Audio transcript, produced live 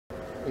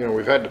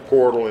we've had the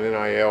portal and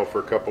NIL for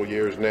a couple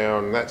years now,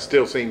 and that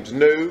still seems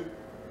new,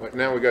 but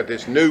now we got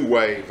this new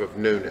wave of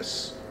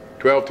newness.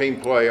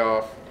 12-team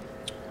playoff,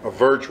 a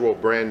virtual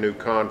brand new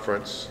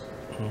conference.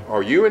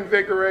 Are you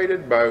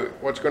invigorated by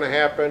what's going to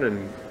happen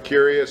and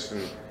curious?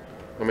 And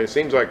I mean, it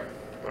seems like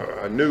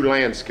a new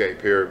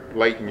landscape here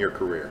late in your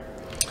career.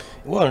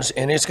 Well,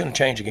 and it's going to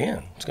change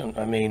again.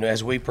 I mean,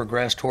 as we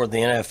progress toward the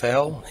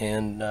NFL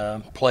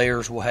and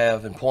players will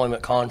have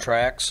employment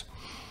contracts,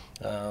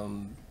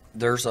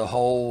 there's a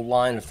whole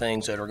line of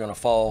things that are going to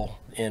fall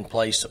in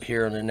place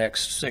here in the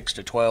next 6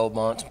 to 12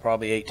 months,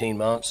 probably 18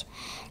 months.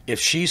 If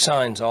she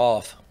signs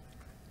off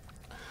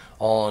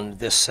on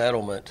this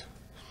settlement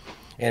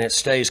and it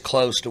stays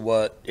close to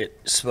what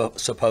it's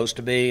supposed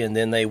to be, and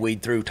then they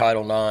weed through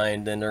Title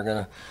IX, then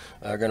they're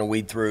going to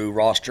weed through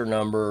roster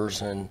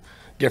numbers and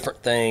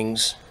different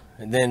things,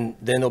 and then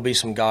there'll be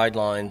some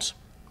guidelines,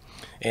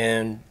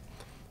 and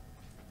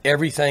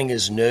everything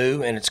is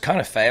new, and it's kind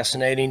of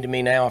fascinating to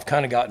me now. I've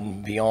kind of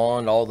gotten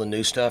beyond all the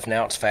new stuff.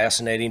 Now it's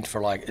fascinating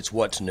for, like, it's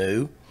what's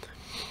new.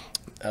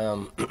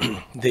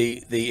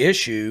 The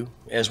issue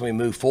as we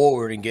move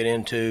forward and get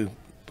into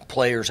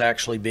players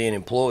actually being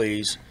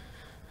employees,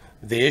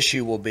 the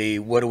issue will be,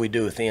 what do we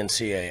do with the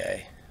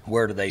NCAA?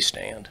 Where do they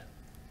stand?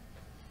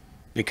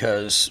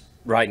 Because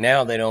right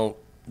now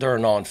they're a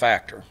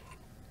non-factor.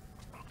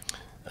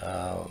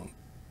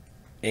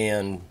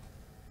 And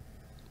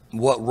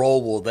what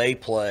role will they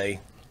play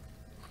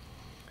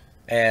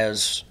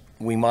as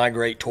we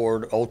migrate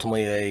toward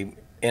ultimately a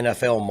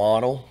NFL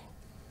model?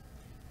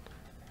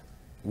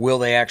 Will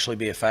they actually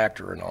be a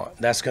factor or not?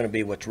 That's going to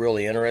be what's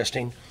really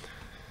interesting.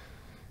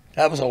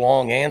 That was a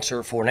long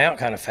answer. For now, it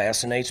kind of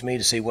fascinates me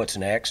to see what's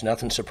next.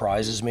 Nothing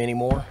surprises me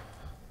anymore.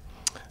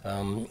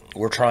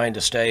 We're trying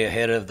to stay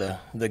ahead of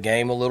the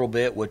game a little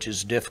bit, which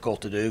is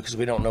difficult to do because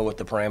we don't know what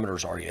the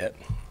parameters are yet.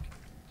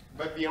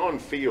 But the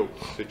on-field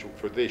situation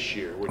for this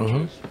year, which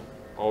is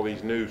all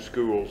these new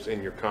schools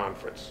in your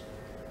conference,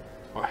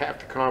 half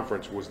the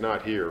conference was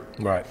not here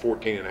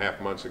 14 and a half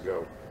months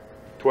ago.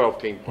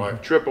 12-team play,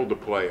 tripled the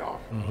playoff,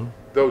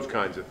 those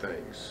kinds of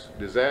things.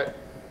 Does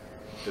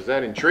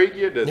that intrigue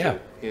you? Does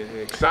it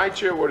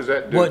excite you? What does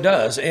that do? Well, it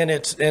does, and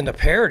the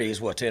parity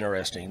is what's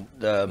interesting.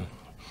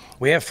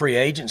 We have free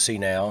agency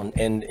now,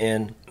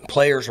 and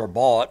players are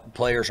bought,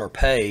 players are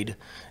paid,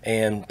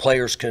 and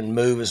players can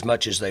move as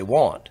much as they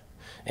want.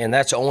 And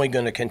that's only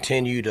going to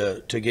continue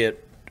to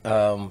get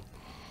to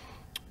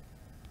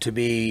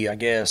be, I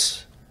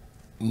guess,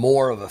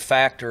 more of a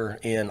factor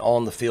in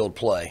on-the-field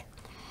play.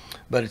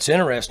 But it's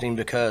interesting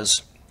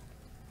because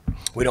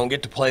we don't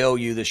get to play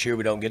OU this year.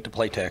 We don't get to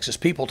play Texas.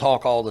 People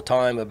talk all the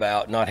time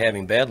about not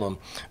having Bedlam,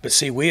 but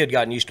see, we had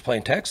gotten used to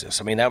playing Texas.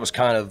 I mean, that was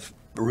kind of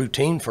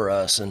routine for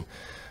us. And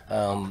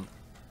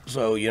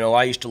so,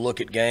 I used to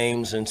look at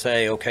games and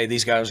say, okay,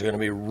 these guys are going to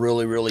be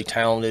really, really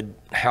talented.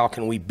 How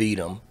can we beat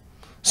them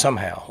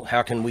somehow?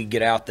 How can we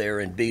get out there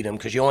and beat them?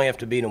 Because you only have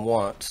to beat them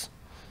once.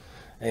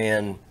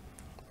 And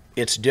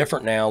it's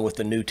different now with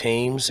the new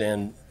teams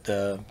and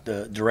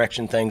the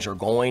direction things are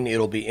going.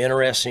 It'll be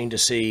interesting to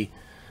see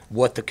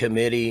what the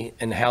committee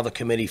and how the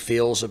committee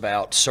feels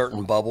about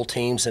certain bubble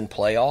teams in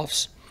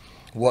playoffs,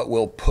 what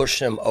will push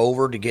them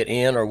over to get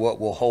in or what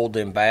will hold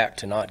them back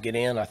to not get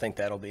in. I think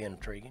that'll be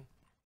intriguing.